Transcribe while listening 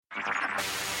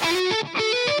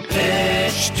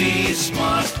HT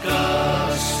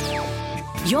Smartcast.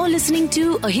 You're listening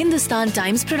to a Hindustan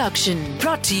Times production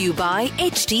brought to you by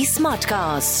HT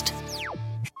Smartcast.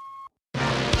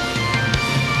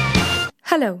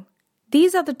 Hello,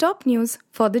 these are the top news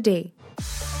for the day.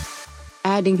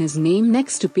 Adding his name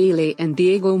next to Pele and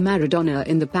Diego Maradona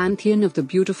in the pantheon of the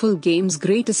beautiful game's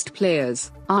greatest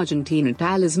players, Argentina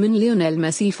talisman Lionel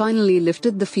Messi finally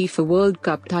lifted the FIFA World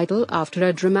Cup title after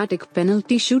a dramatic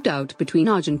penalty shootout between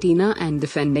Argentina and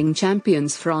defending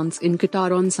champions France in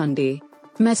Qatar on Sunday.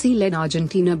 Messi-led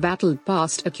Argentina battled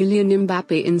past a Kylian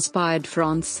Mbappe-inspired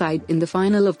France side in the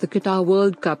final of the Qatar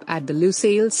World Cup at the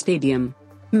Lusail Stadium.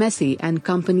 Messi and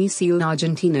company sealed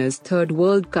Argentina's third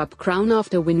World Cup crown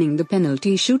after winning the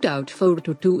penalty shootout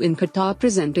 4-2 in Qatar,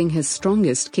 presenting his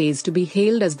strongest case to be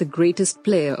hailed as the greatest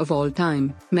player of all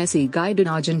time. Messi guided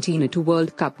Argentina to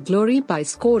World Cup glory by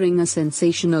scoring a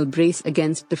sensational brace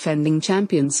against defending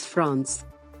champions France.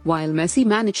 While Messi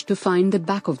managed to find the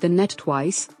back of the net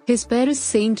twice, his Paris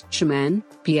Saint-Germain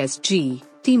 (PSG)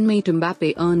 teammate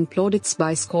Mbappe earned plaudits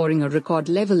by scoring a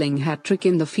record-leveling hat-trick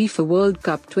in the FIFA World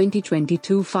Cup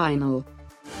 2022 final.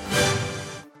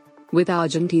 With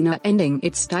Argentina ending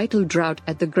its title drought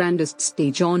at the grandest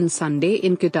stage on Sunday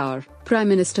in Qatar, Prime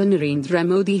Minister Narendra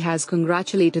Modi has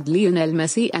congratulated Lionel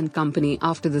Messi and company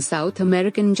after the South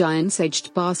American giants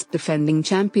edged past defending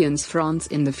champions France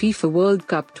in the FIFA World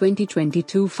Cup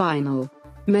 2022 final.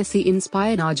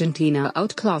 Messi-inspired Argentina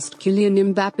outclassed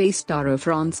Kylian Mbappe star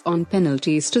France on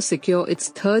penalties to secure its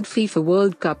third FIFA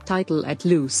World Cup title at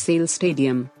Lusail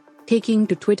Stadium. Taking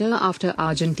to Twitter after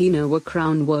Argentina were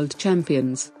crowned world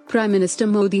champions, Prime Minister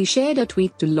Modi shared a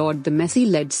tweet to laud the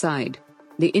Messi-led side.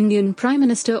 The Indian Prime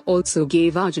Minister also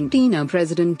gave Argentina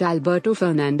President Alberto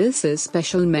Fernandez a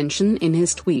special mention in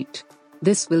his tweet.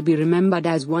 This will be remembered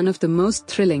as one of the most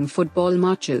thrilling football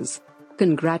matches.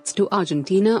 Congrats to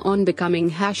Argentina on becoming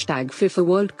 #FIFA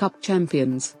World Cup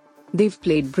champions. They've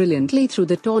played brilliantly through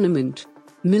the tournament.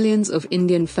 Millions of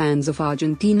Indian fans of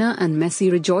Argentina and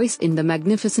Messi rejoice in the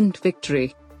magnificent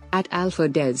victory. At Alpha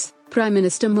Des, Prime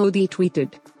Minister Modi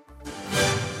tweeted.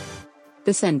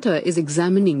 The centre is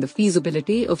examining the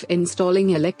feasibility of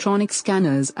installing electronic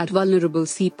scanners at vulnerable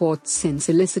seaports since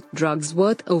illicit drugs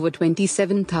worth over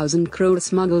 27,000 crore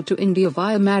smuggled to India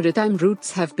via maritime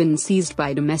routes have been seized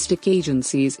by domestic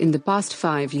agencies in the past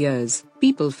 5 years,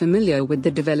 people familiar with the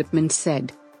development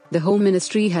said. The Home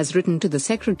Ministry has written to the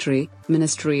Secretary,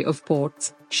 Ministry of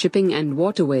Ports, Shipping and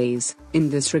Waterways, in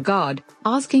this regard,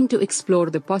 asking to explore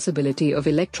the possibility of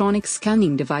electronic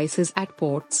scanning devices at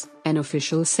ports, an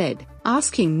official said,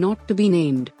 asking not to be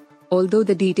named. Although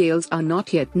the details are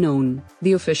not yet known,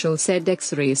 the official said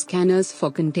X-ray scanners for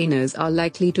containers are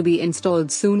likely to be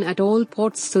installed soon at all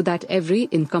ports so that every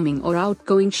incoming or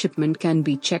outgoing shipment can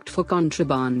be checked for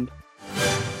contraband.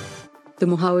 The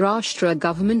Maharashtra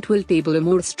government will table a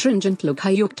more stringent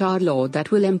Lokayukta law that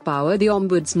will empower the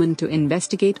Ombudsman to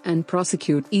investigate and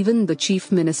prosecute even the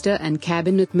Chief Minister and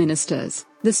Cabinet Ministers,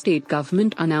 the state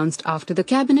government announced after the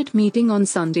Cabinet meeting on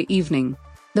Sunday evening.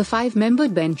 The 5-member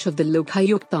bench of the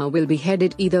Lokayukta will be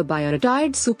headed either by a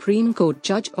retired Supreme Court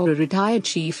judge or a retired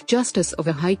Chief Justice of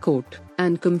a High Court,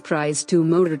 and comprise 2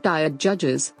 more retired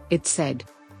judges, it said.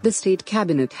 The state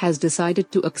cabinet has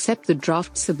decided to accept the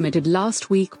draft submitted last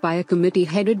week by a committee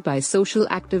headed by social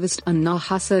activist Anna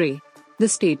Hazare. The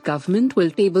state government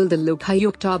will table the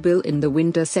Lokayukta bill in the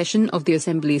winter session of the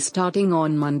assembly starting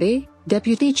on Monday,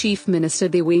 Deputy Chief Minister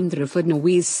Devendra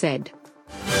Fadnavis said.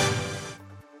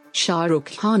 Shah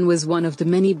Rukh Khan was one of the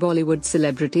many Bollywood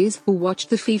celebrities who watched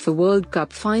the FIFA World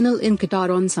Cup final in Qatar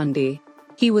on Sunday.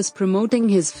 He was promoting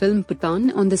his film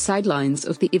Pathaan on the sidelines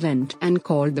of the event and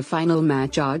called the final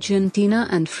match Argentina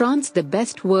and France the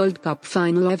best World Cup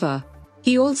final ever.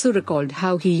 He also recalled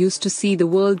how he used to see the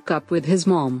World Cup with his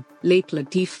mom, late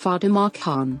Latif Fatima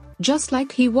Khan, just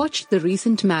like he watched the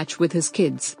recent match with his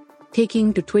kids.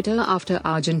 Taking to Twitter after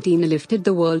Argentina lifted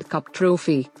the World Cup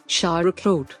trophy, Shah Rukh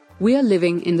wrote, "We are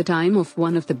living in the time of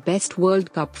one of the best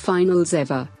World Cup finals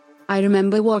ever. I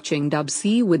remember watching Dub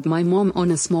C with my mom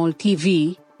on a small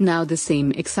TV, now the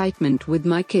same excitement with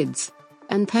my kids.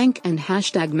 And thank and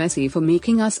 #Messi for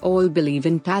making us all believe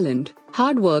in talent,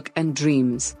 hard work and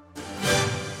dreams."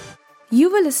 You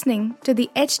were listening to the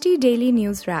HT Daily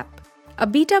News Wrap, a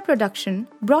beta production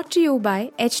brought to you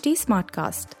by HT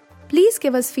Smartcast. Please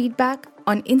give us feedback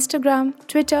on Instagram,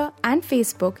 Twitter and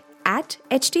Facebook at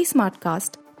HT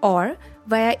Smartcast or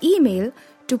via email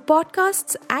to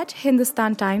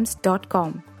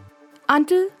podcasts@hindustantimes.com.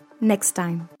 Until next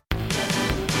time.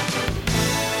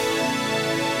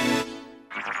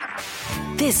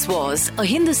 This was a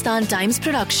Hindustan Times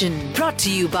production brought to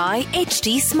you by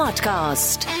HT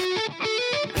Smartcast.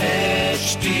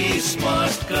 HT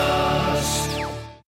Smartcast.